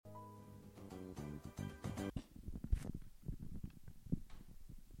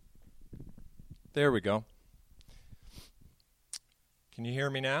There we go. Can you hear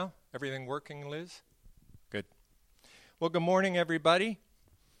me now? Everything working, Liz? Good. Well, good morning, everybody.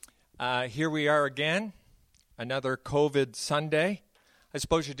 Here we are again, another COVID Sunday. I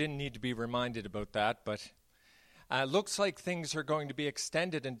suppose you didn't need to be reminded about that, but looks like things are going to be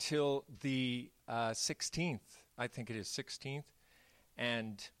extended until the 16th. I think it is 16th.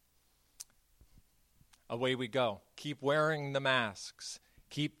 And away we go. Keep wearing the masks.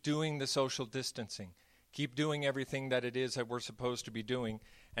 Keep doing the social distancing. Keep doing everything that it is that we're supposed to be doing.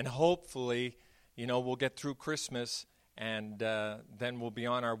 And hopefully, we'll get through Christmas and then we'll be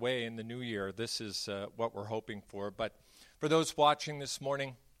on our way in the new year. This is what we're hoping for. But for those watching this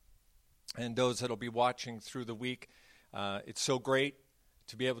morning and those that will be watching through the week, it's so great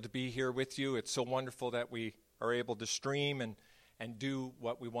to be able to be here with you. It's so wonderful that we are able to stream and do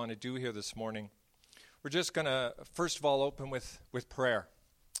what we want to do here this morning. We're just going to, first of all, open with prayer.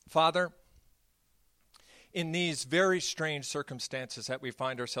 Father, in these very strange circumstances that we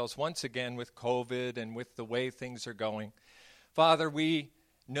find ourselves once again with COVID and with the way things are going, Father, we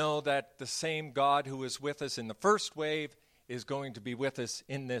know that the same God who was with us in the first wave is going to be with us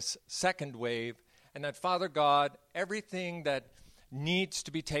in this second wave, and that, Father God, everything that needs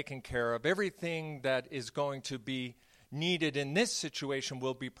to be taken care of, everything that is going to be needed in this situation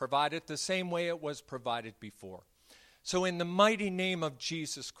will be provided the same way it was provided before. So in the mighty name of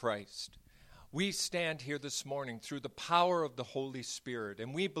Jesus Christ, we stand here this morning through the power of the Holy Spirit,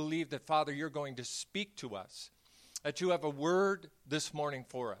 and we believe that, Father, you're going to speak to us, that you have a word this morning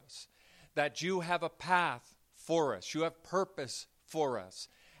for us, that you have a path for us, you have purpose for us,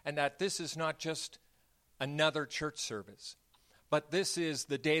 and that this is not just another church service, but this is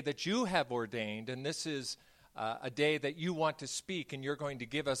the day that you have ordained, and this is a day that you want to speak, and you're going to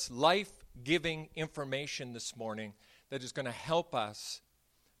give us life-giving information this morning that is going to help us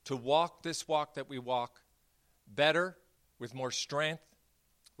to walk this walk that we walk better, with more strength,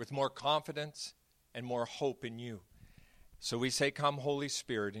 with more confidence, and more hope in you. So we say, come, Holy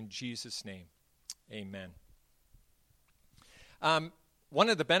Spirit, in Jesus' name. Amen. One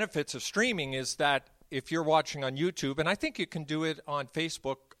of the benefits of streaming is that if you're watching on YouTube, and I think you can do it on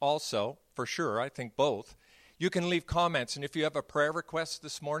Facebook also, for sure, I think both, you can leave comments. And if you have a prayer request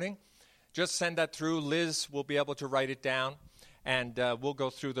this morning, just send that through. Liz will be able to write it down, and we'll go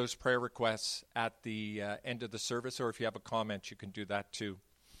through those prayer requests at the end of the service, or if you have a comment, you can do that too.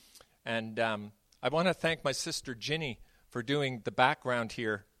 And I want to thank my sister Ginny for doing the background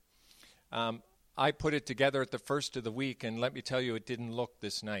here. I put it together at the first of the week, and let me tell you, it didn't look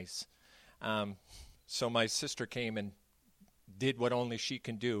this nice. So my sister came and did what only she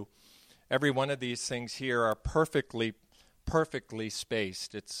can do. Every one of these things here are perfectly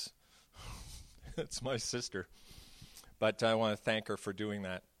spaced. It's my sister. But I want to thank her for doing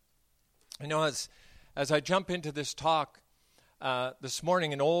that. As I jump into this talk, this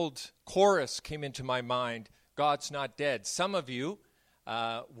morning an old chorus came into my mind, God's Not Dead. Some of you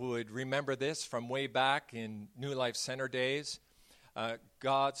would remember this from way back in New Life Center days.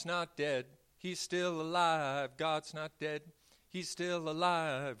 God's not dead, he's still alive. God's not dead, he's still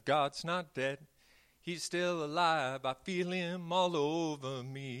alive. God's not dead, he's still alive. I feel him all over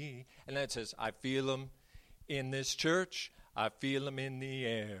me. And then it says, I feel him in this church. I feel him in the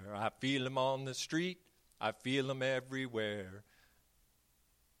air. I feel him on the street. I feel him everywhere.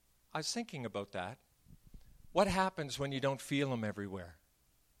 I was thinking about that. What happens when you don't feel him everywhere?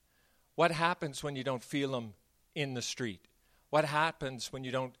 What happens when you don't feel him in the street? What happens when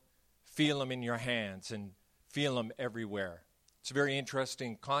you don't feel him in your hands and feel him everywhere? It's a very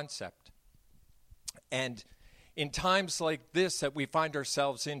interesting concept. And in times like this that we find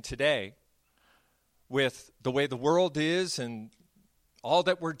ourselves in today, with the way the world is and all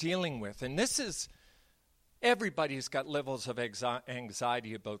that we're dealing with, and this is, everybody's got levels of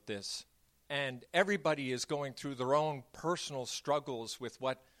anxiety about this, and everybody is going through their own personal struggles with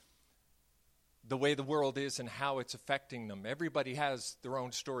what the way the world is and how it's affecting them. Everybody has their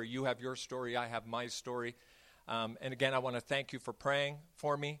own story. You have your story, I have my story. And again, I want to thank you for praying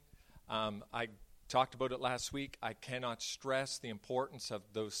for me. I talked about it last week. I cannot stress the importance of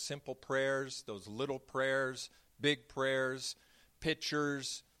those simple prayers, those little prayers, big prayers,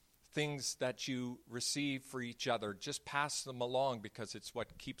 pictures, things that you receive for each other. Just pass them along because it's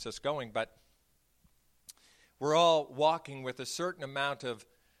what keeps us going. But we're all walking with a certain amount of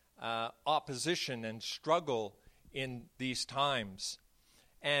opposition and struggle in these times.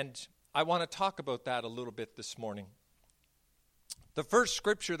 And I want to talk about that a little bit this morning. The first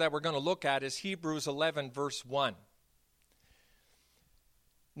scripture that we're going to look at is Hebrews 11, verse 1.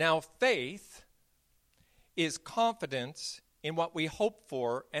 Now, faith is confidence in what we hope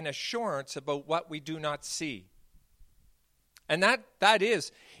for and assurance about what we do not see. And that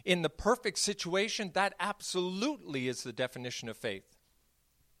is, in the perfect situation, that absolutely is the definition of faith.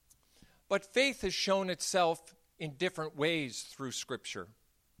 But faith has shown itself in different ways through Scripture.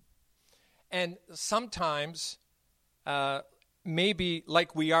 And sometimes, maybe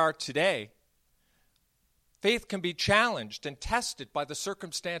like we are today, faith can be challenged and tested by the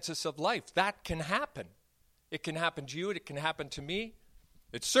circumstances of life. That can happen. It can happen to you. It can happen to me.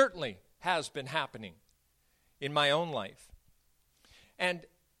 It certainly has been happening in my own life. And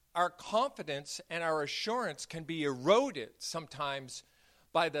our confidence and our assurance can be eroded sometimes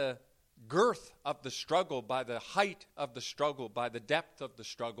by the girth of the struggle, by the height of the struggle, by the depth of the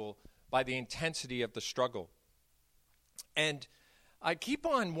struggle, by the intensity of the struggle. And I keep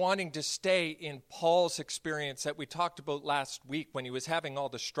on wanting to stay in Paul's experience that we talked about last week when he was having all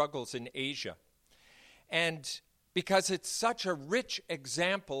the struggles in Asia. And because it's such a rich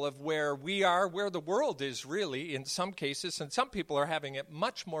example of where we are, where the world is really in some cases, and some people are having it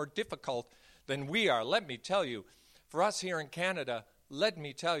much more difficult than we are. Let me tell you, for us here in Canada, let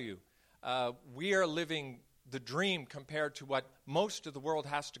me tell you, we are living the dream compared to what most of the world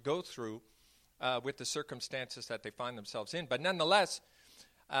has to go through with the circumstances that they find themselves in. But nonetheless,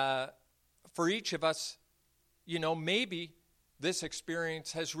 for each of us, maybe this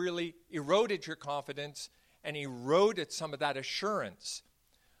experience has really eroded your confidence and eroded some of that assurance.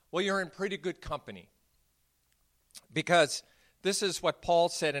 Well, you're in pretty good company. Because this is what Paul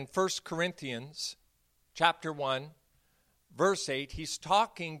said in 1 Corinthians chapter 1, verse 8. He's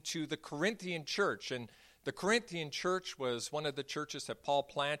talking to the Corinthian church. And the Corinthian church was one of the churches that Paul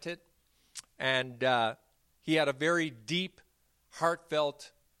planted. And he had a very deep,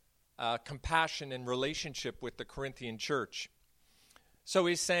 heartfelt compassion and relationship with the Corinthian church. So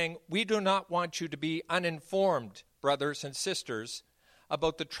he's saying, we do not want you to be uninformed, brothers and sisters,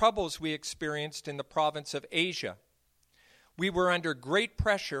 about the troubles we experienced in the province of Asia. We were under great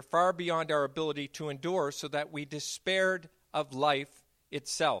pressure far beyond our ability to endure, so that we despaired of life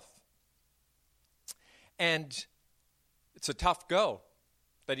itself. And it's a tough go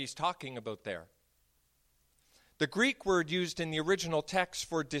that he's talking about there. The Greek word used in the original text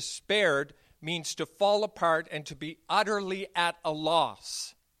for despaired means to fall apart and to be utterly at a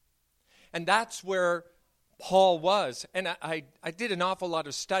loss. And that's where Paul was. And I did an awful lot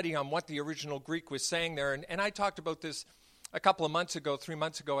of study on what the original Greek was saying there. And I talked about this a couple of months ago, 3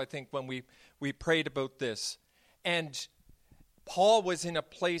 months ago, I think, when we prayed about this. And Paul was in a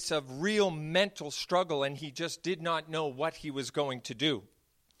place of real mental struggle, and he just did not know what he was going to do.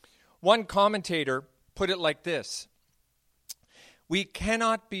 One commentator put it like this: we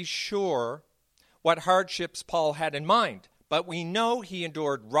cannot be sure what hardships Paul had in mind, but we know he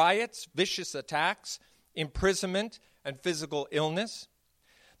endured riots, vicious attacks, imprisonment, and physical illness.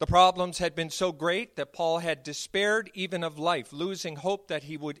 The problems had been so great that Paul had despaired even of life, losing hope that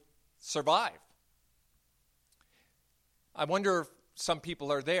he would survive. I wonder if some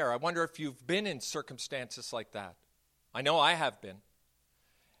people are there. I wonder if you've been in circumstances like that. I know I have been.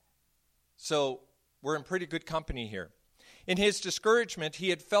 So we're in pretty good company here. In his discouragement, he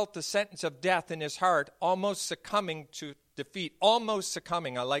had felt the sentence of death in his heart, almost succumbing to defeat. Almost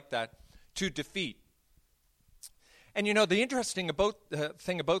succumbing, I like that, to defeat. And the interesting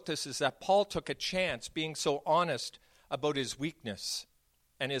thing about this is that Paul took a chance being so honest about his weakness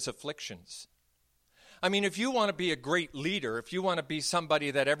and his afflictions. I mean, if you want to be a great leader, if you want to be somebody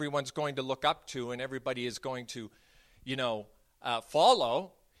that everyone's going to look up to and everybody is going to,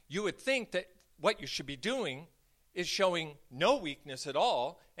 follow, you would think that what you should be doing is showing no weakness at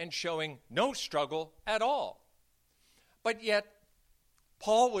all and showing no struggle at all. But yet,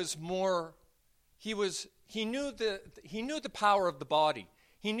 Paul was more, he knew the power of the body.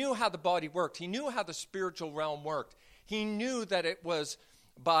 He knew how the body worked. He knew how the spiritual realm worked. He knew that it was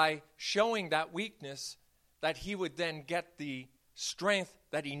by showing that weakness that he would then get the strength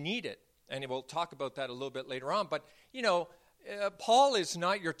that he needed. And we'll talk about that a little bit later on. But, Paul is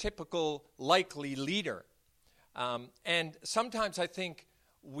not your typical likely leader. And sometimes I think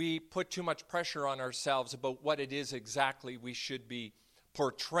we put too much pressure on ourselves about what it is exactly we should be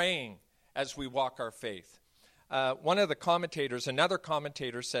portraying as we walk our faith. Another commentator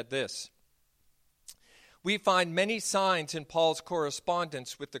said this: we find many signs in Paul's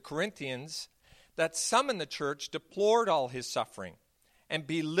correspondence with the Corinthians that some in the church deplored all his suffering and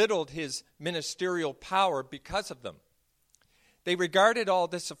belittled his ministerial power because of them. They regarded all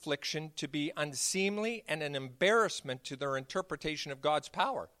this affliction to be unseemly and an embarrassment to their interpretation of God's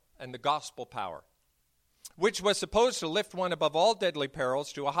power and the gospel power, which was supposed to lift one above all deadly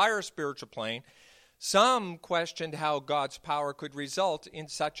perils to a higher spiritual plane, Some questioned how God's power could result in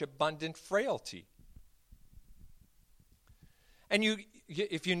such abundant frailty. And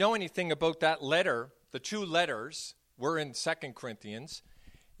if you know anything about that letter, the two letters were in 2 Corinthians.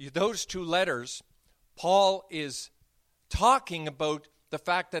 Those two letters, Paul is talking about the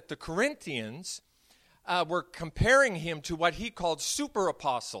fact that the Corinthians were comparing him to what he called super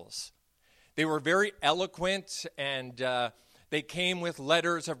apostles. They were very eloquent, and they came with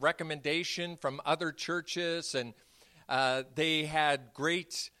letters of recommendation from other churches, and they had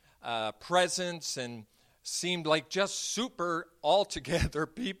great presence and seemed like just super altogether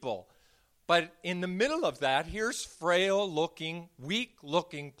people. But in the middle of that, here's frail-looking,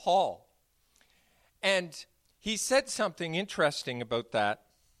 weak-looking Paul. And he said something interesting about that.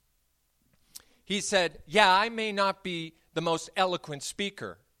 He said, yeah, I may not be the most eloquent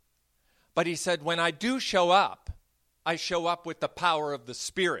speaker, but he said, when I do show up, I show up with the power of the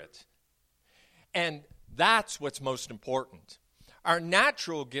Spirit. And that's what's most important. Our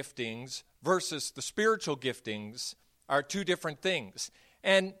natural giftings versus the spiritual giftings are two different things.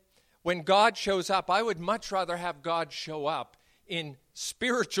 And when God shows up, I would much rather have God show up in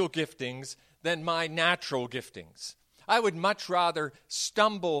spiritual giftings than my natural giftings. I would much rather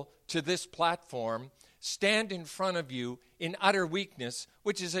stumble to this platform, stand in front of you in utter weakness,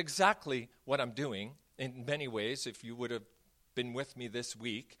 which is exactly what I'm doing in many ways, if you would have been with me this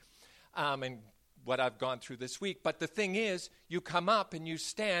week, and what I've gone through this week. But the thing is, you come up and you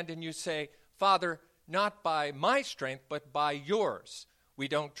stand and you say, Father, not by my strength, but by yours. We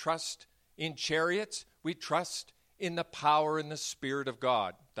don't trust in chariots. We trust in the power and the Spirit of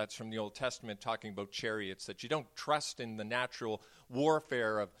God. That's from the Old Testament, talking about chariots, that you don't trust in the natural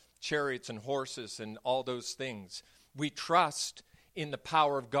warfare of chariots and horses and all those things. We trust in the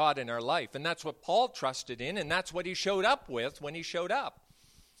power of God in our life. And that's what Paul trusted in, and that's what he showed up with when he showed up.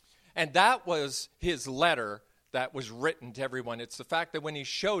 And that was his letter that was written to everyone. It's the fact that when he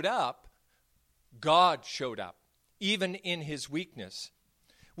showed up, God showed up, even in his weakness.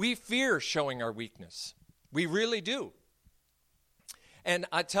 We fear showing our weakness. We really do. And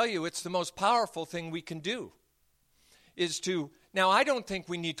I tell you, it's the most powerful thing we can do, is to, now I don't think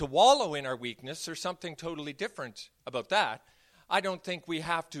we need to wallow in our weakness. There's something totally different about that. I don't think we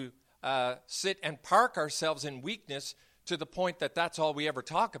have to sit and park ourselves in weakness to the point that that's all we ever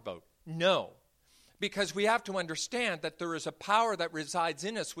talk about. No. Because we have to understand that there is a power that resides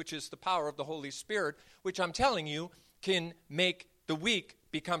in us, which is the power of the Holy Spirit, which I'm telling you can make the weak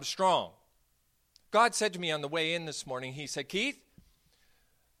become strong. God said to me on the way in this morning, he said, Keith,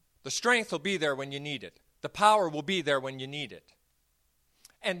 the strength will be there when you need it. The power will be there when you need it.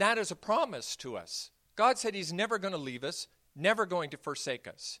 And that is a promise to us. God said he's never going to leave us, never going to forsake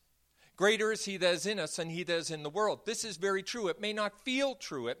us. Greater is he that is in us than he that is in the world. This is very true. It may not feel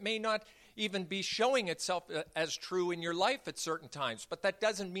true. It may not even be showing itself as true in your life at certain times, but that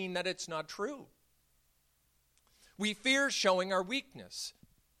doesn't mean that it's not true. We fear showing our weakness.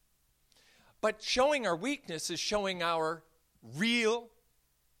 But showing our weakness is showing our real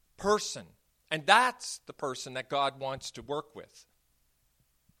person. And that's the person that God wants to work with.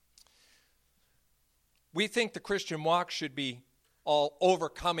 We think the Christian walk should be all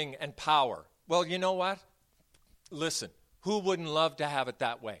overcoming and power. Well, you know what? Listen, who wouldn't love to have it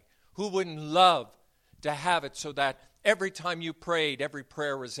that way? Who wouldn't love to have it so that every time you prayed, every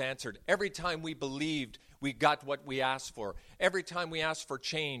prayer was answered? Every time we believed, we got what we asked for. Every time we asked for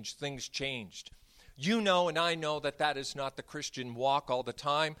change, things changed. You know and I know that that is not the Christian walk all the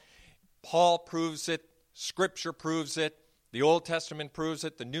time. Paul proves it. Scripture proves it. The Old Testament proves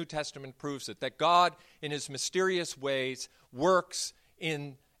it. The New Testament proves it. That God, in his mysterious ways, works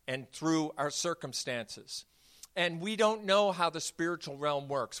in and through our circumstances. And we don't know how the spiritual realm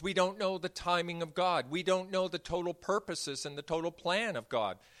works. We don't know the timing of God. We don't know the total purposes and the total plan of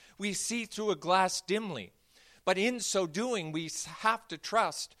God. We see through a glass dimly. But in so doing, we have to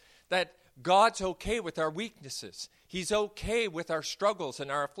trust that God's okay with our weaknesses. He's okay with our struggles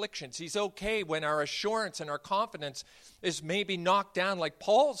and our afflictions. He's okay when our assurance and our confidence is maybe knocked down like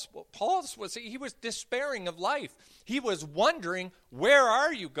Paul's was. He was despairing of life. He was wondering, where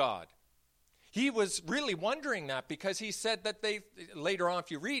are you, God? He was really wondering that because he said that later on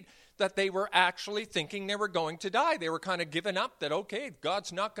if you read, that they were actually thinking they were going to die. They were kind of giving up that, okay,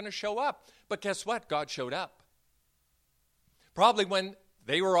 God's not going to show up. But guess what? God showed up. Probably when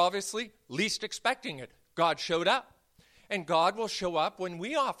they were obviously least expecting it. God showed up. And God will show up when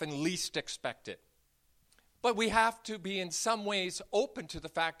we often least expect it. But we have to be in some ways open to the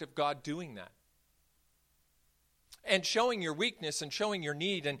fact of God doing that. And showing your weakness and showing your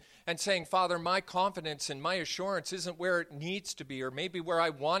need and saying, Father, my confidence and my assurance isn't where it needs to be or maybe where I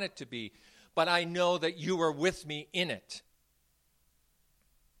want it to be. but I know that you are with me in it.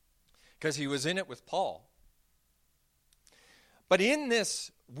 Because he was in it with Paul. But in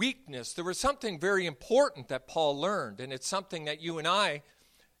this weakness, there was something very important that Paul learned, and it's something that you and I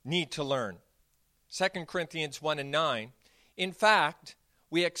need to learn. 2 Corinthians 1:9, in fact,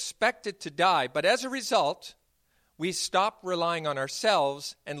 we expected to die, but as a result, we stop relying on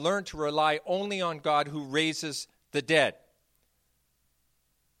ourselves and learn to rely only on God who raises the dead.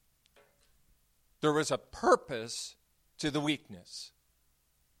 There was a purpose to the weakness.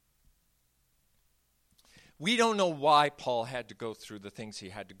 We don't know why Paul had to go through the things he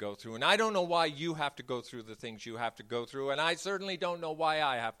had to go through, and I don't know why you have to go through the things you have to go through, and I certainly don't know why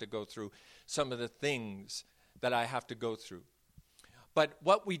I have to go through some of the things that I have to go through. But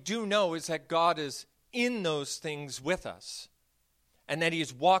what we do know is that God is in those things with us, and that he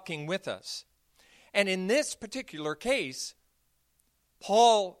is walking with us. And in this particular case,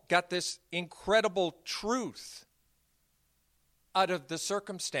 Paul got this incredible truth out of the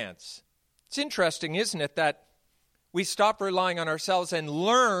circumstance. It's interesting, isn't it, that we stopped relying on ourselves and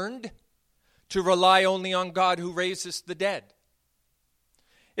learned to rely only on God who raises the dead.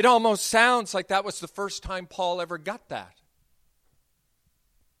 It almost sounds like that was the first time Paul ever got that.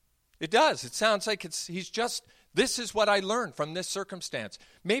 It does. It sounds like this is what I learned from this circumstance.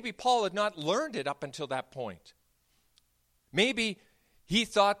 Maybe Paul had not learned it up until that point. Maybe he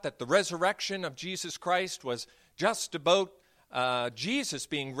thought that the resurrection of Jesus Christ was just about Jesus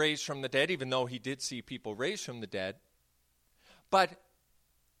being raised from the dead, even though he did see people raised from the dead. But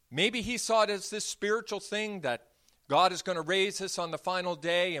maybe he saw it as this spiritual thing that God is going to raise us on the final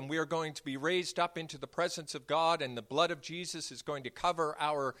day, and we are going to be raised up into the presence of God, and the blood of Jesus is going to cover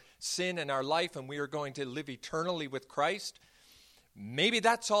our sin and our life, and we are going to live eternally with Christ. Maybe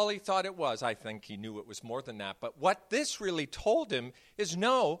that's all he thought it was. I think he knew it was more than that. But what this really told him is,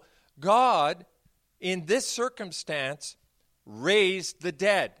 no, God, in this circumstance, raised the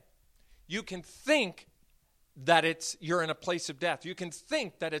dead. You can think that you're in a place of death. You can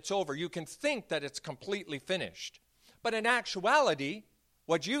think that it's over. You can think that it's completely finished. But in actuality,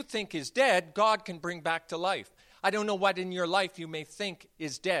 what you think is dead, God can bring back to life. I don't know what in your life you may think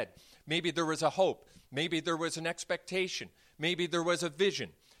is dead. Maybe there was a hope. Maybe there was an expectation. Maybe there was a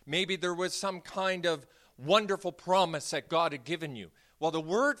vision. Maybe there was some kind of wonderful promise that God had given you. Well, the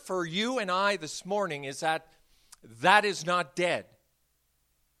word for you and I this morning is that is not dead.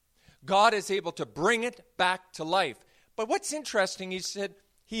 God is able to bring it back to life. But what's interesting, he said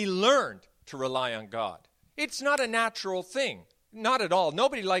he learned to rely on God. It's not a natural thing. Not at all.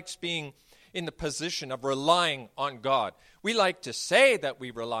 Nobody likes being in the position of relying on God. We like to say that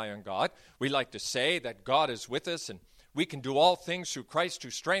we rely on God. We like to say that God is with us and we can do all things through Christ who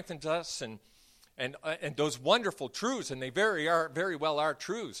strengthens us, and those wonderful truths, and they very well are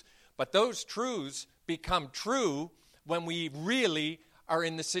truths. But those truths become true when we really are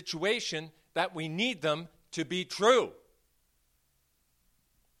in the situation that we need them to be true.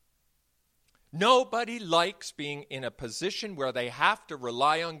 Nobody likes being in a position where they have to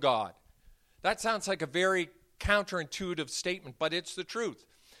rely on God. That sounds like a very counterintuitive statement, but it's the truth.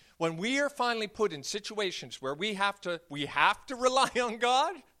 When we are finally put in situations where we have to rely on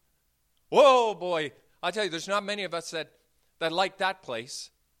God, whoa, boy, I'll tell you, there's not many of us that like that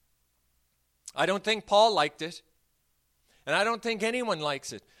place. I don't think Paul liked it, and I don't think anyone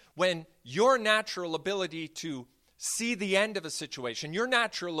likes it. When your natural ability to see the end of a situation, your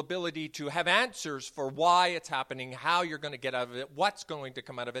natural ability to have answers for why it's happening, how you're going to get out of it, what's going to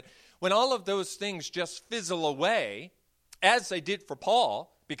come out of it, when all of those things just fizzle away, as they did for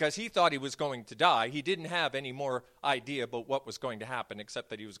Paul, because he thought he was going to die, he didn't have any more idea about what was going to happen except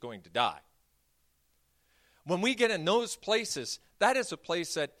that he was going to die. When we get in those places, that is a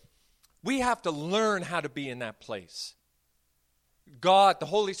place that we have to learn how to be in that place. God, the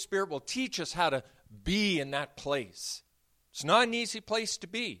Holy Spirit, will teach us how to be in that place. It's not an easy place to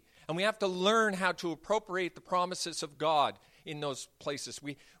be. And we have to learn how to appropriate the promises of God in those places.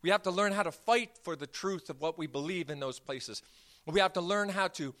 We have to learn how to fight for the truth of what we believe in those places. We have to learn how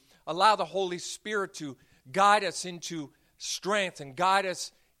to allow the Holy Spirit to guide us into strength and guide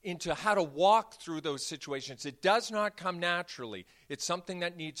us into how to walk through those situations. It does not come naturally. It's something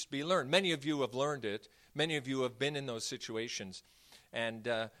that needs to be learned. Many of you have learned it. Many of you have been in those situations.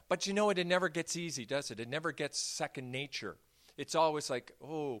 But you know it never gets easy, does it? It never gets second nature. It's always like,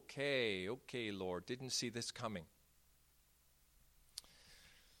 okay, Lord, didn't see this coming.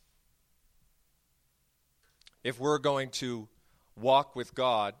 If we're going to walk with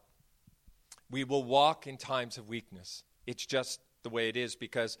God, we will walk in times of weakness. It's just the way it is,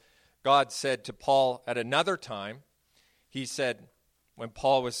 because God said to Paul at another time, he said, when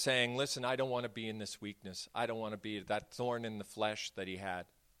Paul was saying, listen, I don't want to be in this weakness. I don't want to be that thorn in the flesh that he had.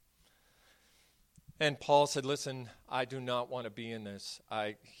 And Paul said, listen, I do not want to be in this.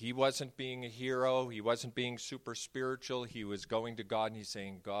 He wasn't being a hero. He wasn't being super spiritual. He was going to God and he's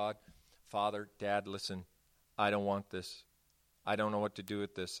saying, God, Father, Dad, listen, I don't want this. I don't know what to do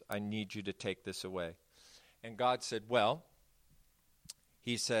with this. I need you to take this away. And God said, well,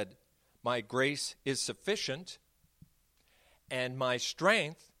 he said, my grace is sufficient and my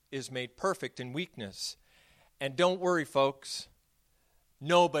strength is made perfect in weakness. And don't worry, folks,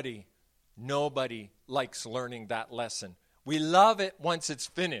 nobody likes learning that lesson. We love it once it's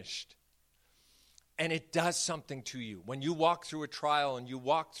finished. And it does something to you. When you walk through a trial and you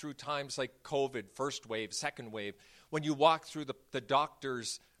walk through times like COVID, first wave, second wave, when you walk through the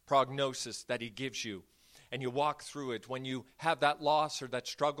doctor's prognosis that he gives you, and you walk through it, when you have that loss or that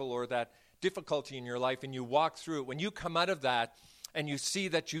struggle or that difficulty in your life and you walk through it, when you come out of that and you see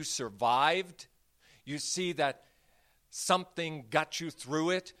that you survived, you see that something got you through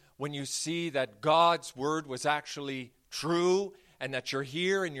it, when you see that God's word was actually true and that you're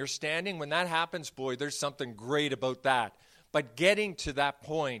here and you're standing, when that happens, boy, there's something great about that. But getting to that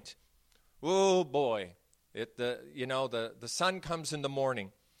point, oh boy, the sun comes in the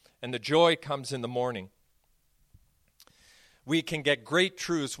morning and the joy comes in the morning. We can get great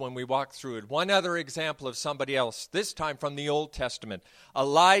truths when we walk through it. One other example of somebody else, this time from the Old Testament,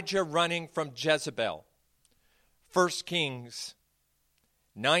 Elijah running from Jezebel. 1 Kings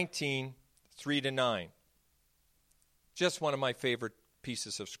 19, 3-9. Just one of my favorite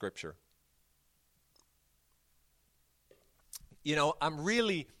pieces of Scripture. You know,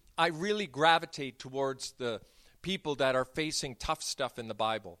 I really gravitate towards the people that are facing tough stuff in the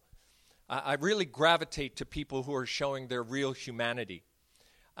Bible. I really gravitate to people who are showing their real humanity.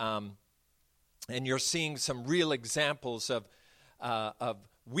 And you're seeing some real examples of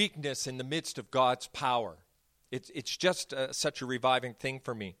weakness in the midst of God's power. It's just such a reviving thing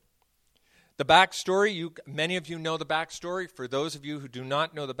for me. The backstory, many of you know the backstory. For those of you who do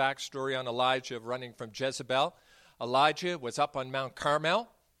not know the backstory on Elijah running from Jezebel, Elijah was up on Mount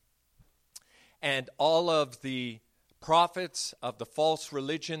Carmel, and all of the prophets of the false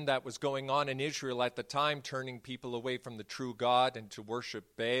religion that was going on in Israel at the time, turning people away from the true God and to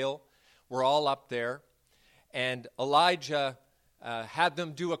worship Baal, were all up there. And Elijah had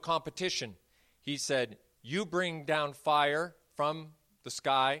them do a competition. He said, you bring down fire from the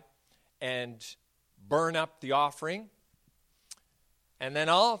sky and burn up the offering, and then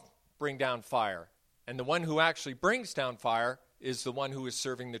I'll bring down fire. And the one who actually brings down fire is the one who is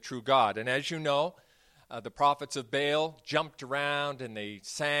serving the true God. And as you know, the prophets of Baal jumped around and they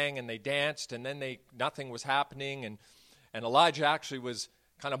sang and they danced, and then nothing was happening. And Elijah actually was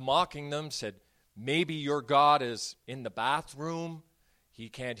kind of mocking them, said, maybe your God is in the bathroom. He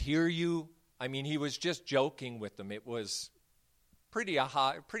can't hear you. I mean, he was just joking with them. It was pretty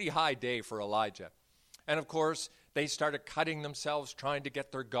high day for Elijah. And of course, they started cutting themselves, trying to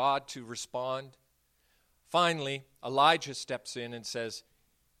get their God to respond. Finally, Elijah steps in and says,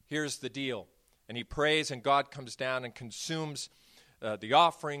 here's the deal. And he prays, and God comes down and consumes the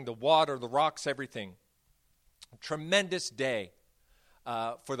offering, the water, the rocks, everything. A tremendous day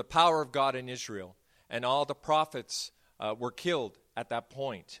for the power of God in Israel. And all the prophets were killed at that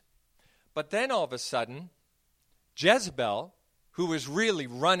point. But then all of a sudden, Jezebel, who was really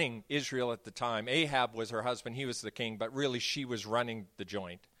running Israel at the time, Ahab was her husband, he was the king, but really she was running the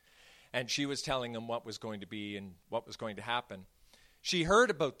joint. And she was telling them what was going to be and what was going to happen. She heard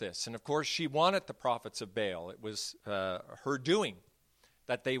about this, and of course she wanted the prophets of Baal. It was her doing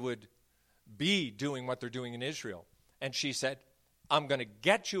that they would be doing what they're doing in Israel. And she said, I'm going to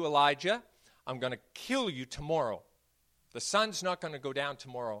get you, Elijah. I'm going to kill you tomorrow. The sun's not going to go down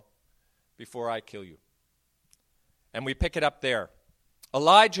tomorrow before I kill you. And we pick it up there.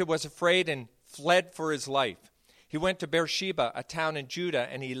 Elijah was afraid and fled for his life. He went to Beersheba, a town in Judah,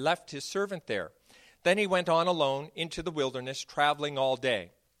 and he left his servant there. Then he went on alone into the wilderness, traveling all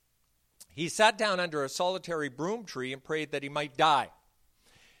day. He sat down under a solitary broom tree and prayed that he might die.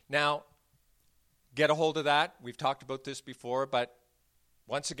 Now, get a hold of that. We've talked about this before, but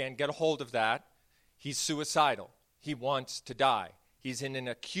once again, get a hold of that. He's suicidal. He wants to die. He's in an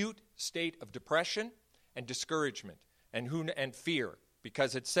acute state of depression and discouragement and fear,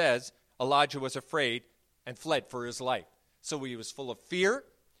 because it says Elijah was afraid and fled for his life. So he was full of fear.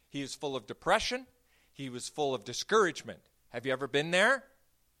 He was full of depression. He was full of discouragement. Have you ever been there?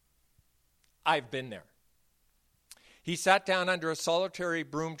 I've been there. He sat down under a solitary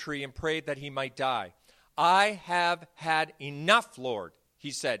broom tree and prayed that he might die. I have had enough, Lord,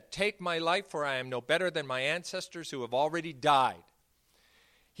 he said. Take my life, for I am no better than my ancestors who have already died.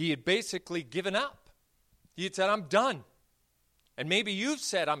 he had basically given up. He had said, I'm done. And maybe you've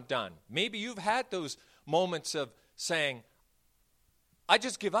said, I'm done. Maybe you've had those moments of saying, I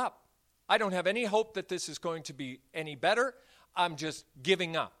just give up. I don't have any hope that this is going to be any better. I'm just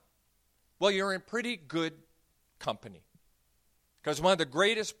giving up. Well, you're in pretty good company. Because one of the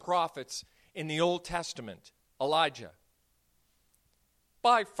greatest prophets in the Old Testament, Elijah,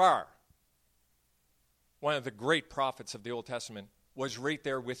 by far, one of the great prophets of the Old Testament, was right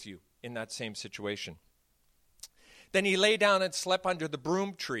there with you in that same situation. Then he lay down and slept under the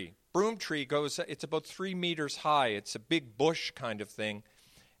broom tree. Broom tree it's about 3 meters high. It's a big bush kind of thing.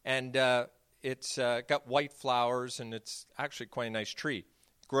 And it's got white flowers, and it's actually quite a nice tree.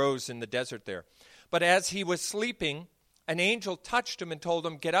 It grows in the desert there. But as he was sleeping, an angel touched him and told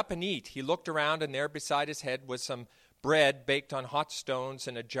him, get up and eat. He looked around, and there beside his head was some bread baked on hot stones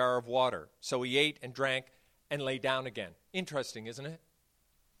and a jar of water. So he ate and drank and lay down again. Interesting, isn't it?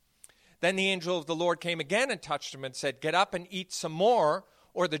 Then the angel of the Lord came again and touched him and said, get up and eat some more,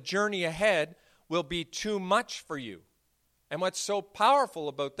 or the journey ahead will be too much for you. And what's so powerful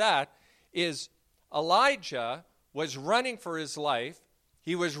about that is Elijah was running for his life.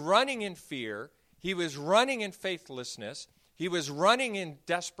 He was running in fear. He was running in faithlessness. He was running in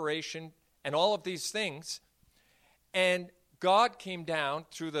desperation and all of these things. And God came down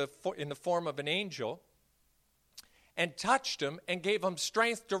in the form of an angel and touched him and gave him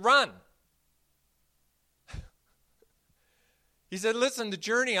strength to run. He said, listen, the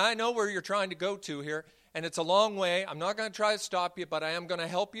journey, I know where you're trying to go to here, and it's a long way. I'm not going to try to stop you, but I am going to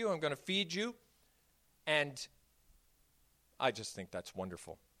help you. I'm going to feed you. And I just think that's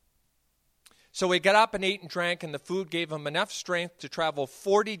wonderful. So he got up and ate and drank, and the food gave him enough strength to travel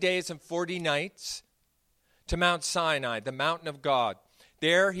 40 days and 40 nights to Mount Sinai, the mountain of God.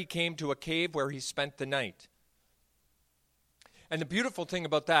 There he came to a cave where he spent the night. And the beautiful thing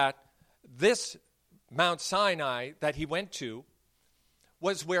about that, this Mount Sinai that he went to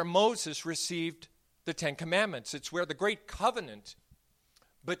was where Moses received the Ten Commandments. It's where the great covenant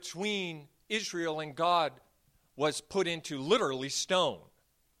between Israel and God was put into literally stone.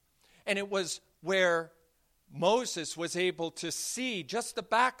 And it was where Moses was able to see just the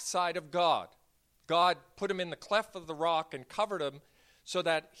backside of God. God put him in the cleft of the rock and covered him so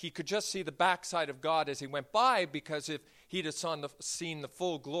that he could just see the backside of God as he went by, because if he'd have seen the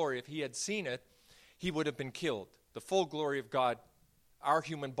full glory, if he had seen it, he would have been killed. The full glory of God, our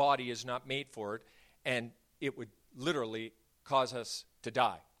human body is not made for it, and it would literally cause us to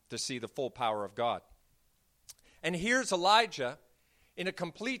die, to see the full power of God. And here's Elijah in a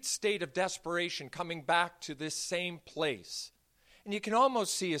complete state of desperation coming back to this same place. And you can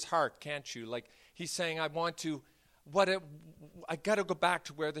almost see his heart, can't you? Like he's saying, I got to go back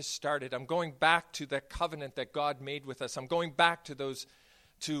to where this started. I'm going back to that covenant that God made with us. I'm going back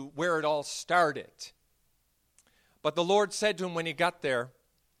to where it all started. But the Lord said to him when he got there,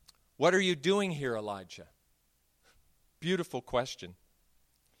 what are you doing here, Elijah? Beautiful question.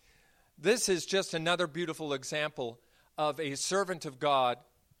 This is just another beautiful example of a servant of God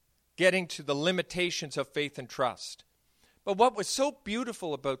getting to the limitations of faith and trust. But what was so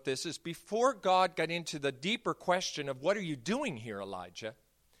beautiful about this is before God got into the deeper question of what are you doing here, Elijah,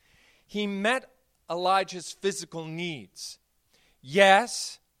 he met Elijah's physical needs.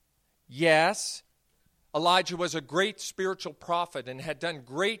 Yes, Elijah was a great spiritual prophet and had done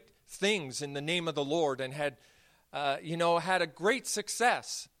great things in the name of the Lord and had a great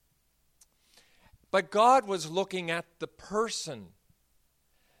success. But God was looking at the person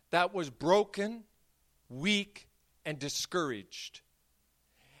that was broken, weak, and discouraged.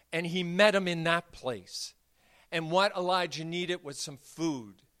 And he met him in that place. And what Elijah needed was some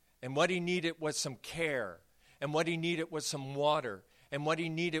food. And what he needed was some care. And what he needed was some water. And what he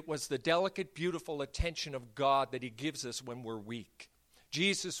needed was the delicate, beautiful attention of God that he gives us when we're weak.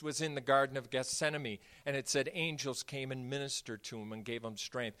 Jesus was in the Garden of Gethsemane, and it said angels came and ministered to him and gave him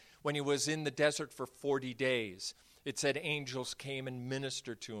strength. When he was in the desert for 40 days, it said angels came and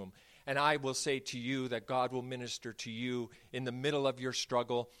ministered to him. And I will say to you that God will minister to you in the middle of your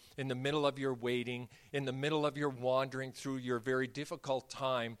struggle, in the middle of your waiting, in the middle of your wandering through your very difficult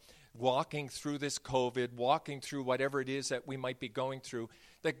time, walking through this COVID, walking through whatever it is that we might be going through,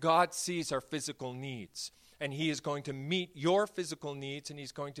 that God sees our physical needs. And he is going to meet your physical needs, and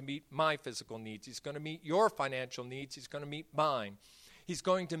he's going to meet my physical needs. He's going to meet your financial needs. He's going to meet mine. He's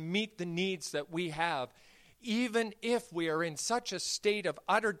going to meet the needs that we have, even if we are in such a state of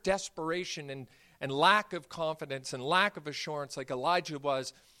utter desperation and lack of confidence and lack of assurance like Elijah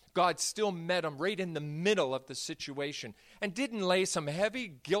was. God still met him right in the middle of the situation and didn't lay some heavy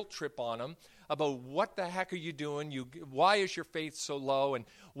guilt trip on him about what the heck are you doing? Why is your faith so low? And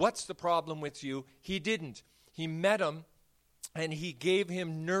what's the problem with you? He didn't. He met him, and he gave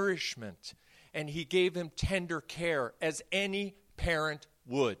him nourishment, and he gave him tender care, as any parent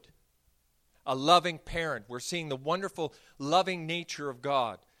would. A loving parent. We're seeing the wonderful, loving nature of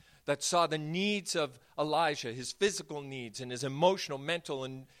God that saw the needs of Elijah, his physical needs and his emotional, mental,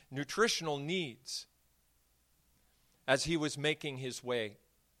 and nutritional needs as he was making his way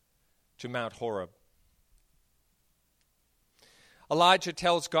to Mount Horeb. Elijah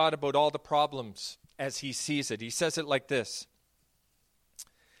tells God about all the problems as he sees it. He says it like this.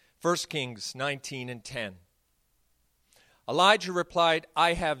 1 Kings 19 and 10. Elijah replied,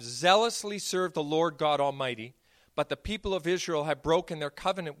 I have zealously served the Lord God Almighty, but the people of Israel have broken their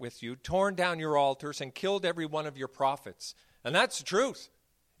covenant with you, torn down your altars, and killed every one of your prophets. And that's the truth.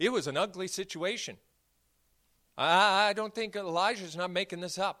 It was an ugly situation. I don't think Elijah's not making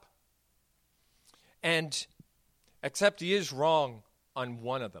this up. And except he is wrong on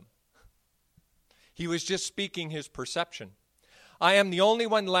one of them. He was just speaking his perception. I am the only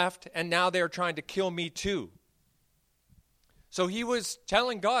one left, and now they're trying to kill me too. So he was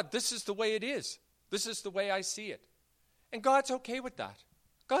telling God, this is the way it is. This is the way I see it. And God's okay with that.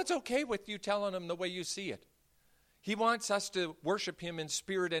 God's okay with you telling him the way you see it. He wants us to worship him in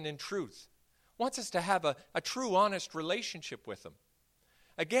spirit and in truth. Wants us to have a true, honest relationship with him.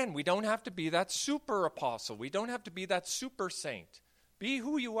 Again, we don't have to be that super apostle. We don't have to be that super saint. Be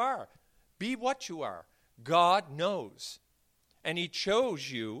who you are. Be what you are. God knows. And he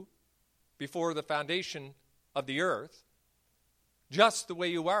chose you before the foundation of the earth just the way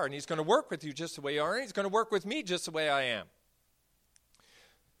you are. And he's going to work with you just the way you are. And he's going to work with me just the way I am.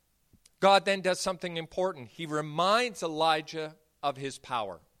 God then does something important. He reminds Elijah of his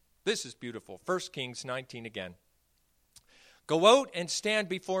power. This is beautiful. 1 Kings 19 again. Go out and stand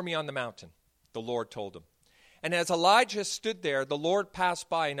before me on the mountain, the Lord told him. And as Elijah stood there, the Lord passed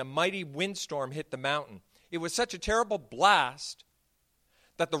by, and a mighty windstorm hit the mountain. It was such a terrible blast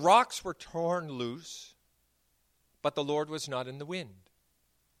that the rocks were torn loose, but the Lord was not in the wind.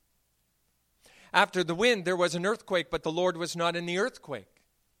 After the wind, there was an earthquake, but the Lord was not in the earthquake.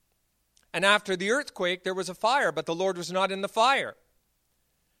 And after the earthquake, there was a fire, but the Lord was not in the fire.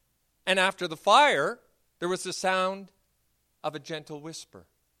 And after the fire, there was the sound of a gentle whisper.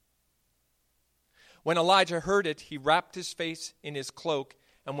 When Elijah heard it, he wrapped his face in his cloak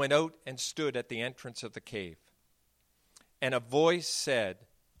and went out and stood at the entrance of the cave. And a voice said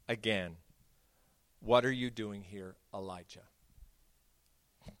again, what are you doing here, Elijah?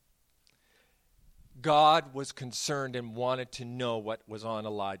 God was concerned and wanted to know what was on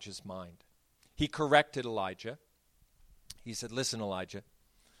Elijah's mind. He corrected Elijah. He said, listen, Elijah,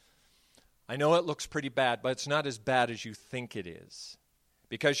 I know it looks pretty bad, but it's not as bad as you think it is.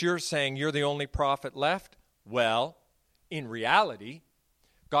 Because you're saying you're the only prophet left? Well, in reality,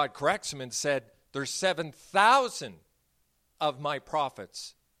 God corrects him and said, there's 7,000 of my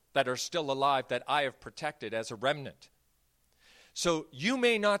prophets that are still alive that I have protected as a remnant. So you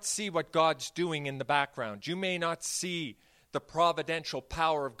may not see what God's doing in the background. You may not see the providential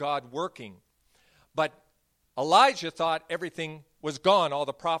power of God working. But Elijah thought everything was gone. All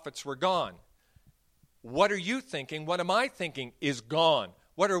the prophets were gone. What are you thinking? What am I thinking is gone?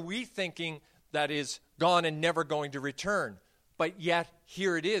 What are we thinking that is gone and never going to return? But yet,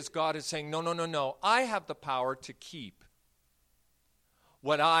 here it is. God is saying, no. I have the power to keep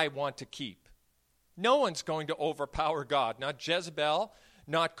what I want to keep. No one's going to overpower God. Not Jezebel,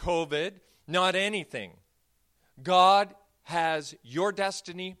 not COVID, not anything. God has your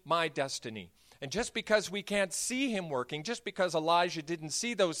destiny, my destiny. And just because we can't see him working, just because Elijah didn't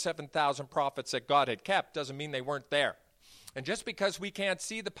see those 7,000 prophets that God had kept, doesn't mean they weren't there. And just because we can't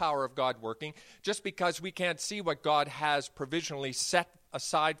see the power of God working, just because we can't see what God has provisionally set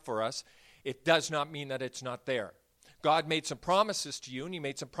aside for us, it does not mean that it's not there. God made some promises to you, and he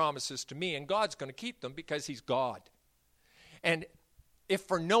made some promises to me, and God's going to keep them because he's God. And if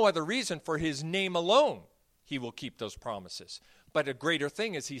for no other reason, for his name alone, he will keep those promises. But a greater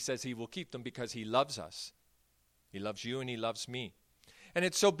thing is he says he will keep them because he loves us. He loves you and he loves me. And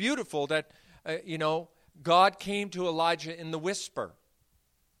it's so beautiful that, God came to Elijah in the whisper.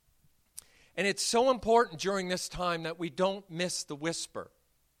 And it's so important during this time that we don't miss the whisper.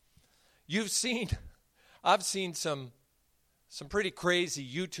 I've seen some pretty crazy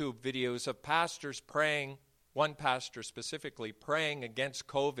YouTube videos of pastors praying, one pastor specifically, praying against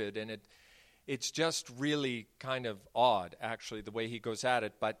COVID, and it's just really kind of odd, actually, the way he goes at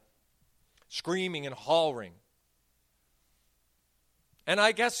it, but screaming and hollering. And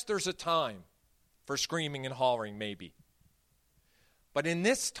I guess there's a time for screaming and hollering, maybe. But in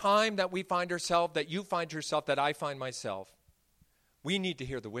this time that we find ourselves, that you find yourself, that I find myself, we need to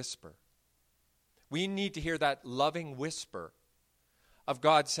hear the whisper. We need to hear that loving whisper of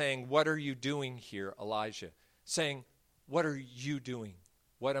God saying, what are you doing here, Elijah? Saying, what are you doing?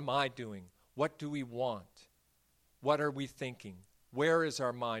 What am I doing? What do we want? What are we thinking? Where is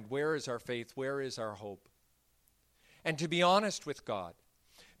our mind? Where is our faith? Where is our hope? And to be honest with God.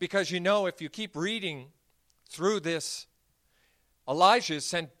 Because if you keep reading through this, Elijah is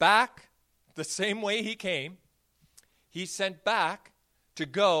sent back the same way he came. He's sent back to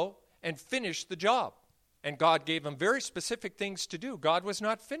go and finish the job. And God gave him very specific things to do. God was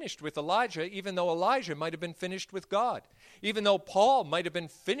not finished with Elijah, even though Elijah might have been finished with God. Even though Paul might have been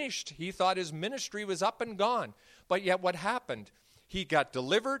finished, he thought his ministry was up and gone. But yet what happened? He got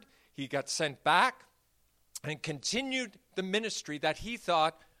delivered, he got sent back, and continued the ministry that he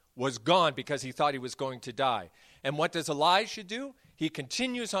thought was gone because he thought he was going to die. And what does Elijah do? He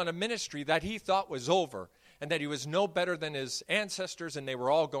continues on a ministry that he thought was over and that he was no better than his ancestors and they were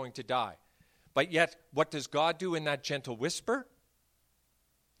all going to die. But yet, what does God do in that gentle whisper?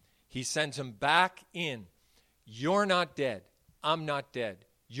 He sends him back in. You're not dead. I'm not dead.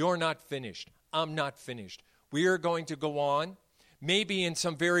 You're not finished. I'm not finished. We are going to go on, maybe in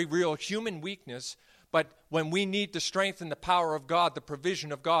some very real human weakness, but when we need the strength and the power of God, the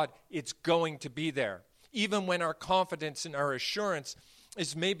provision of God, it's going to be there. Even when our confidence and our assurance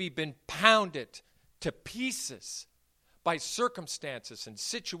has maybe been pounded to pieces by circumstances and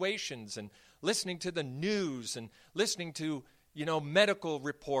situations and listening to the news and listening to, medical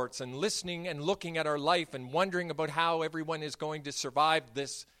reports and listening and looking at our life and wondering about how everyone is going to survive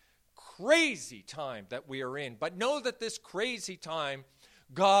this crazy time that we are in. But know that this crazy time,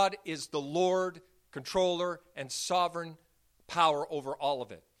 God is the Lord, controller, and sovereign power over all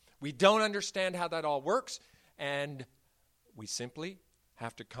of it. We don't understand how that all works, and we simply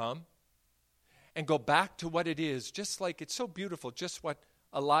have to come and go back to what it is, just like it's so beautiful, just what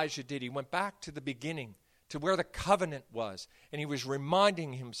Elijah did. He went back to the beginning, to where the covenant was, and he was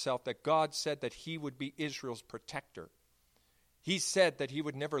reminding himself that God said that he would be Israel's protector. He said that he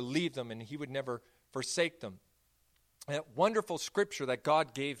would never leave them and he would never forsake them. That wonderful scripture that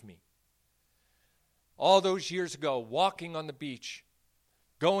God gave me. All those years ago, walking on the beach,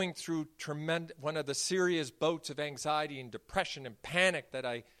 going through one of the serious bouts of anxiety and depression and panic that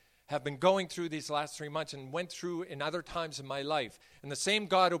I have been going through these last 3 months and went through in other times in my life. And the same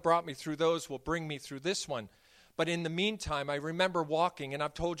God who brought me through those will bring me through this one. But in the meantime, I remember walking, and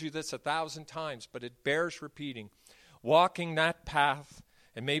I've told you this 1,000 times, but it bears repeating, walking that path,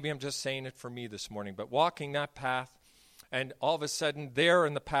 and maybe I'm just saying it for me this morning, but walking that path, and all of a sudden there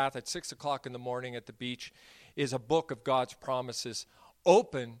in the path at 6 o'clock in the morning at the beach is a book of God's promises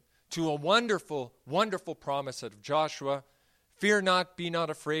open to a wonderful, wonderful promise of Joshua. Fear not, be not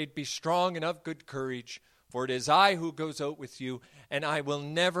afraid, be strong and of good courage, for it is I who goes out with you, and I will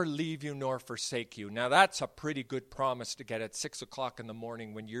never leave you nor forsake you. Now that's a pretty good promise to get at 6 o'clock in the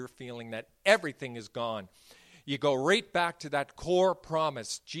morning when you're feeling that everything is gone. You go right back to that core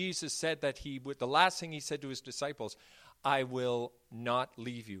promise. Jesus said that the last thing he said to his disciples, I will not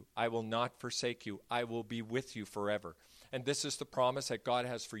leave you. I will not forsake you. I will be with you forever. And this is the promise that God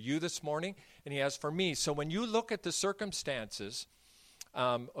has for you this morning, and he has for me. So when you look at the circumstances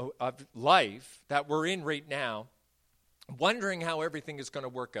of life that we're in right now, wondering how everything is going to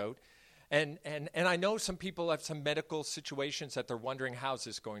work out, and I know some people have some medical situations that they're wondering how is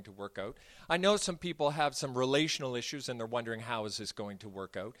this going to work out. I know some people have some relational issues and they're wondering how is this going to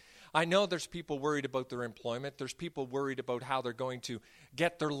work out. I know there's people worried about their employment. There's people worried about how they're going to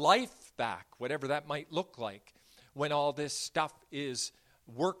get their life back, whatever that might look like, when all this stuff is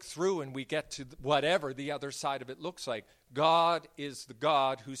worked through and we get to whatever the other side of it looks like. God is the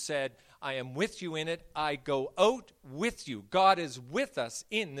God who said, I am with you in it. I go out with you. God is with us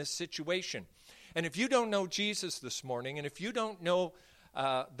in this situation. And if you don't know Jesus this morning, and if you don't know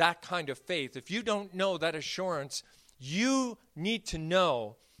that kind of faith, if you don't know that assurance, you need to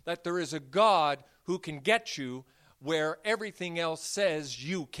know that there is a God who can get you where everything else says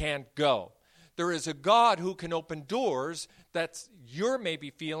you can't go. There is a God who can open doors that you're maybe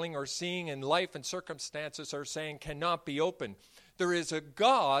feeling or seeing in life and circumstances are saying cannot be opened. There is a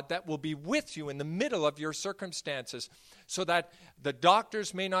God that will be with you in the middle of your circumstances so that the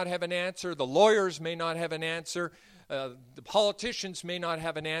doctors may not have an answer, the lawyers may not have an answer, the politicians may not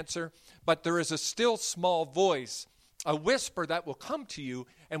have an answer, but there is a still small voice, a whisper that will come to you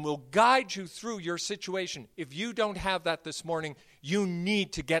and will guide you through your situation. If you don't have that this morning, you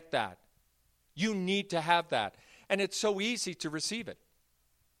need to get that. You need to have that. And it's so easy to receive it.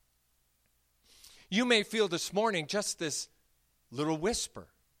 You may feel this morning just this little whisper.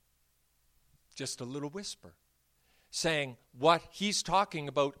 Just a little whisper. Saying, what he's talking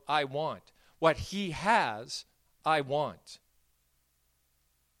about, I want. What he has, I want.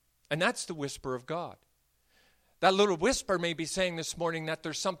 And that's the whisper of God. That little whisper may be saying this morning that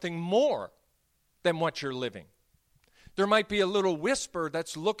there's something more than what you're living. There might be a little whisper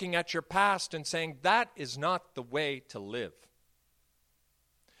that's looking at your past and saying, that is not the way to live.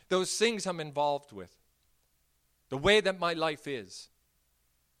 Those things I'm involved with, the way that my life is,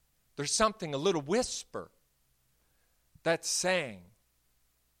 there's something, a little whisper, that's saying,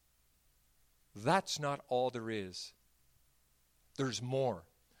 that's not all there is. There's more.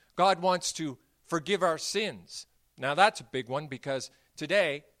 God wants to forgive our sins. Now that's a big one, because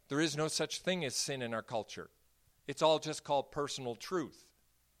today there is no such thing as sin in our culture. It's all just called personal truth.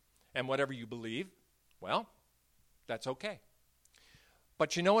 And whatever you believe, well, that's okay.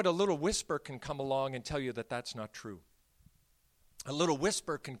 But you know what? A little whisper can come along and tell you that that's not true. A little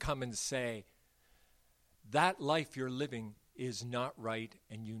whisper can come and say, that life you're living is not right,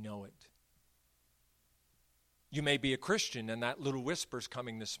 and you know it. You may be a Christian, and that little whisper's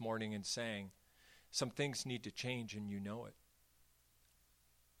coming this morning and saying, some things need to change, and you know it.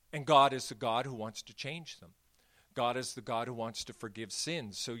 And God is the God who wants to change them. God is the God who wants to forgive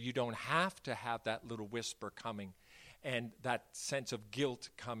sins, so you don't have to have that little whisper coming, and that sense of guilt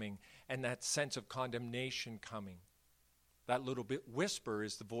coming, and that sense of condemnation coming. That little bit whisper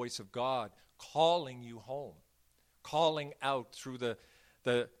is the voice of God calling you home, calling out through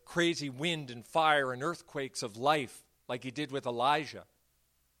the crazy wind and fire and earthquakes of life, like he did with Elijah.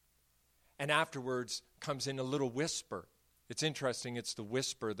 And afterwards comes in a little whisper. It's interesting, it's the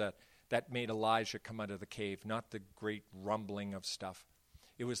whisper that made Elijah come out of the cave, not the great rumbling of stuff.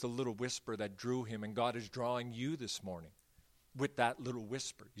 It was the little whisper that drew him, and God is drawing you this morning with that little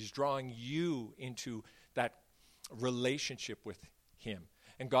whisper. He's drawing you into that relationship with him.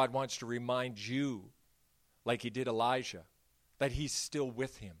 And God wants to remind you, like he did Elijah, that he's still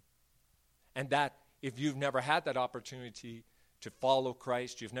with him. And that if you've never had that opportunity to follow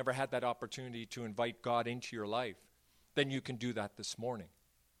Christ, you've never had that opportunity to invite God into your life, then you can do that this morning.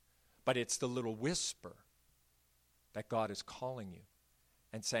 But it's the little whisper that God is calling you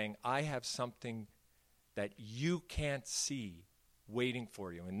and saying, I have something that you can't see waiting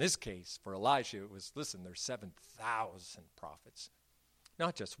for you. In this case, for Elijah, it was, listen, there's 7,000 prophets.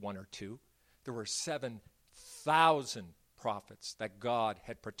 Not just one or two. There were 7,000 prophets that God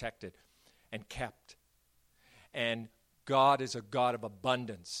had protected and kept. And God is a God of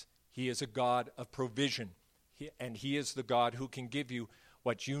abundance. He is a God of provision. And he is the God who can give you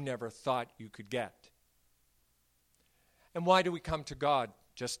what you never thought you could get. And why do we come to God?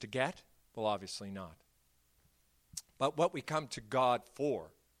 Just to get? Well, obviously not. But what we come to God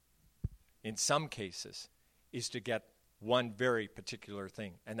for, in some cases, is to get one very particular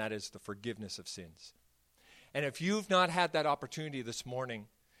thing, and that is the forgiveness of sins. And if you've not had that opportunity this morning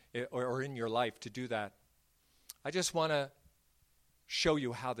or in your life to do that, I just want to show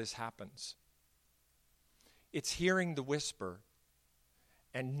you how this happens. It's hearing the whisper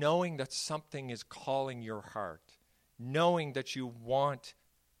and knowing that something is calling your heart, knowing that you want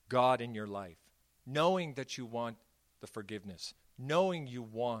God in your life, knowing that you want the forgiveness, knowing you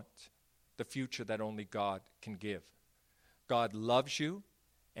want the future that only God can give. God loves you,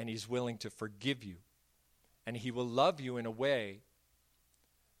 and he's willing to forgive you. And he will love you in a way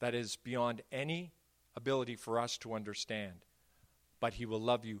that is beyond any ability for us to understand. But he will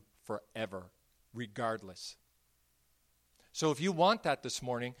love you forever, regardless. So if you want that this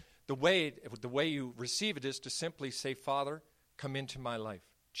morning, the way you receive it is to simply say, Father, come into my life.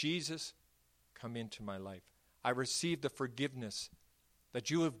 Jesus, come into my life. I receive the forgiveness that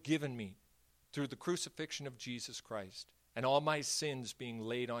you have given me through the crucifixion of Jesus Christ and all my sins being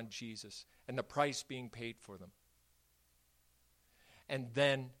laid on Jesus and the price being paid for them. And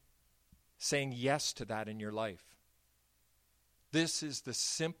then saying yes to that in your life. This is the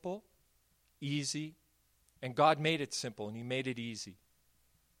simple, easy, and God made it simple and he made it easy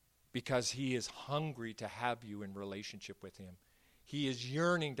because he is hungry to have you in relationship with him. He is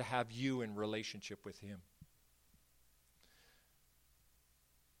yearning to have you in relationship with him.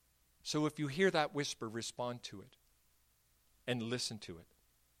 So if you hear that whisper, respond to it and listen to it.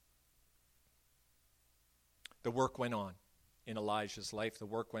 The work went on in Elijah's life. The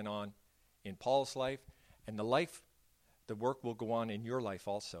work went on in Paul's life. And the work will go on in your life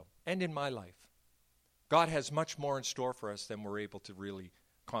also and in my life. God has much more in store for us than we're able to really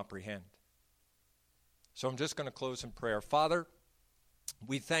comprehend. So I'm just going to close in prayer. Father,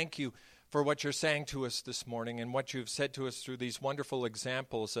 we thank you for what you're saying to us this morning and what you've said to us through these wonderful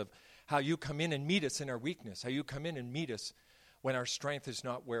examples of how you come in and meet us in our weakness, how you come in and meet us when our strength is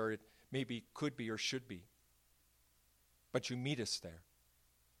not where it maybe could be or should be. But you meet us there.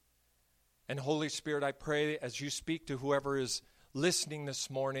 And Holy Spirit, I pray as you speak to whoever is listening this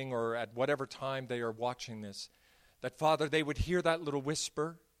morning or at whatever time they are watching this, that, Father, they would hear that little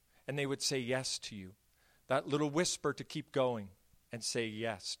whisper and they would say yes to you. That little whisper to keep going and say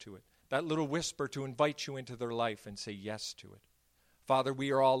yes to it. That little whisper to invite you into their life and say yes to it. Father,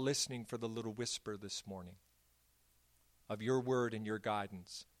 we are all listening for the little whisper this morning of your word and your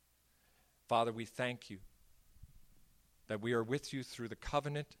guidance. Father, we thank you that we are with you through the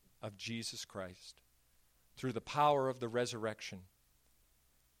covenant of Jesus Christ, through the power of the resurrection,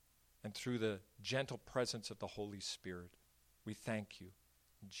 and through the gentle presence of the Holy Spirit. We thank you.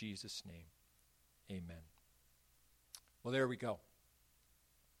 In Jesus' name, amen. Well, there we go.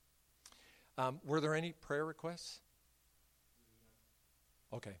 Were there any prayer requests?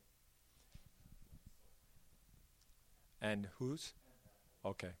 Okay. And whose?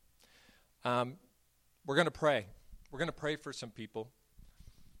 Okay. We're going to pray. We're going to pray for some people.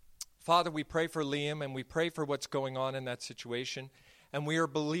 Father, we pray for Liam, and we pray for what's going on in that situation. And we are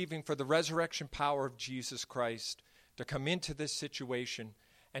believing for the resurrection power of Jesus Christ to come into this situation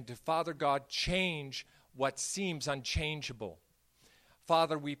and to, Father God, change what seems unchangeable.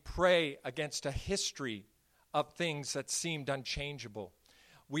 Father, we pray against a history of things that seemed unchangeable.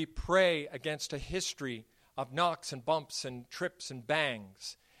 We pray against a history of knocks and bumps and trips and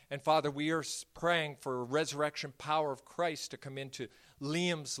bangs. And Father, we are praying for a resurrection power of Christ to come into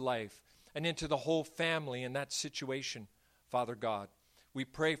Liam's life and into the whole family in that situation, Father God. We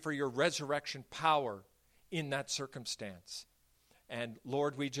pray for your resurrection power in that circumstance. And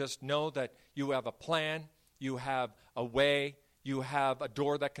Lord, we just know that you have a plan, you have a way, you have a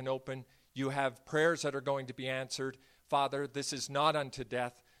door that can open, you have prayers that are going to be answered. Father, this is not unto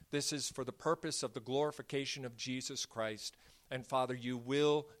death. This is for the purpose of the glorification of Jesus Christ. And Father, you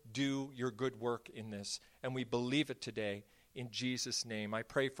will do your good work in this. And we believe it today in Jesus' name. I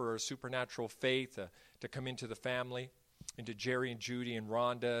pray for a supernatural faith to come into the family, into Jerry and Judy and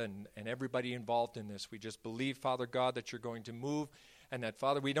Rhonda and everybody involved in this. We just believe, Father God, that you're going to move, and that,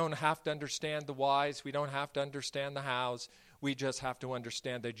 Father, we don't have to understand the whys. We don't have to understand the hows. We just have to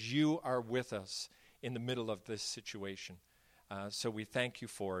understand that you are with us in the middle of this situation. So we thank you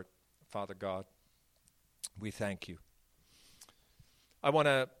for it, Father God. We thank you. I want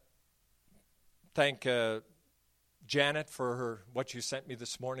to thank Janet for what you sent me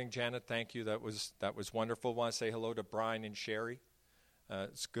this morning. Janet, thank you. That was wonderful. I want to say hello to Brian and Sherry.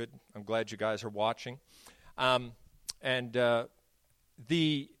 It's good. I'm glad you guys are watching.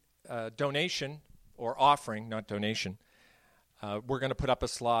 The donation or offering, not donation, we're going to put up a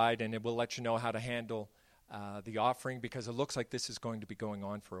slide, and it will let you know how to handle the offering, because it looks like this is going to be going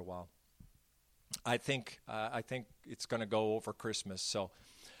on for a while. I think it's going to go over Christmas. So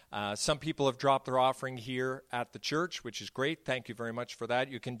some people have dropped their offering here at the church, which is great. Thank you very much for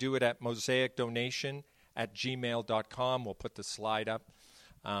that. You can do it at mosaicdonation@gmail.com. We'll put the slide up.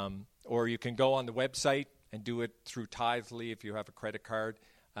 Or you can go on the website and do it through Tithely if you have a credit card.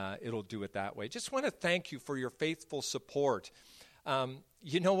 It'll do it that way. Just want to thank you for your faithful support.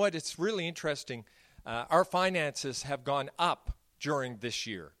 You know what? It's really interesting. Our finances have gone up during this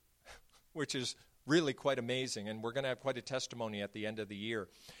year, which is really quite amazing, and we're going to have quite a testimony at the end of the year.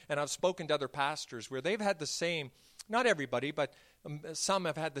 And I've spoken to other pastors where they've had the same, not everybody, but some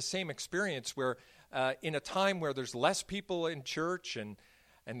have had the same experience where in a time where there's less people in church and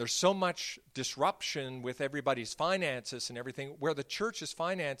there's so much disruption with everybody's finances and everything, where the church's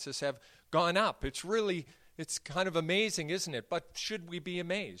finances have gone up. It's kind of amazing, isn't it? But should we be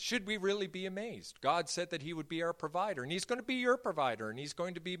amazed? Should we really be amazed? God said that he would be our provider, and he's going to be your provider, and he's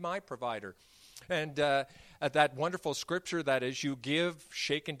going to be my provider. And that wonderful scripture that as you give,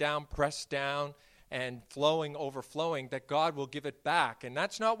 shaken down, pressed down, and overflowing, that God will give it back. And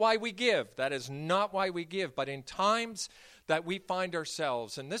that's not why we give. That is not why we give. But in times that we find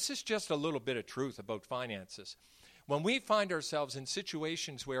ourselves, and this is just a little bit of truth about finances, when we find ourselves in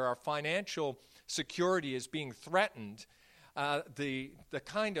situations where our financial security is being threatened, the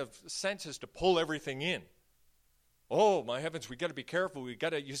kind of sense is to pull everything in. Oh, my heavens, we got to be careful.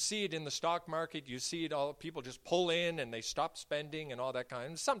 You see it in the stock market. You see it all. People just pull in and they stop spending and all that kind.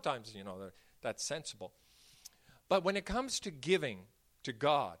 And sometimes, that's sensible. But when it comes to giving to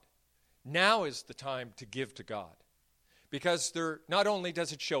God, now is the time to give to God. Because not only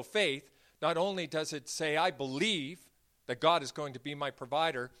does it show faith, not only does it say, I believe that God is going to be my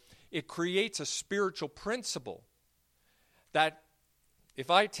provider, it creates a spiritual principle that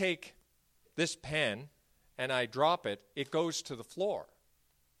if I take this pen and I drop it, it goes to the floor.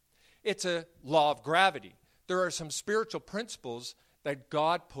 It's a law of gravity. there are some spiritual principles that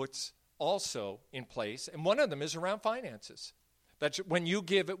God puts also in place, and one of them is around finances. That when you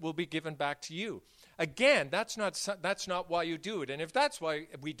give, it will be given back to you. Again, that's not why you do it. And if that's why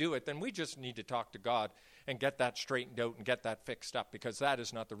we do it, then we just need to talk to God and get that straightened out and get that fixed up, because that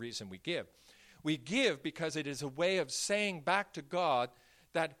is not the reason we give. We give because it is a way of saying back to God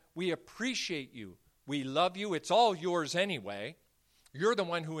that we appreciate you. We love you. It's all yours anyway. You're the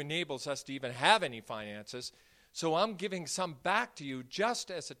one who enables us to even have any finances. So I'm giving some back to you just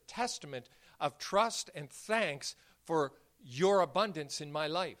as a testament of trust and thanks for your abundance in my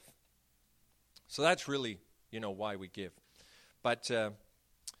life. So that's really, why we give. But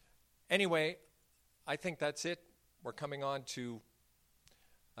anyway, I think that's it. We're coming on to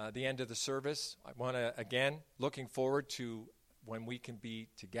the end of the service. I want to, again, looking forward to when we can be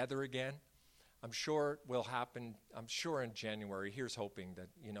together again. I'm sure it will happen, in January. Here's hoping that,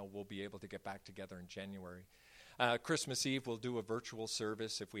 we'll be able to get back together in January. Christmas Eve, we'll do a virtual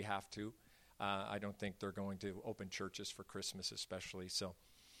service if we have to. I don't think they're going to open churches for Christmas especially. So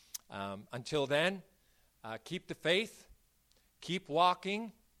until then, keep the faith, keep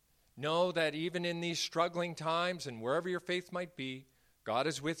walking. Know that even in these struggling times and wherever your faith might be, God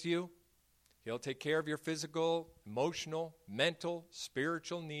is with you. He'll take care of your physical, emotional, mental,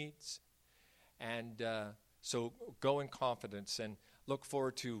 spiritual needs. And so go in confidence and look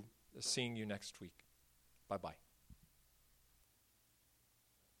forward to seeing you next week. Bye-bye.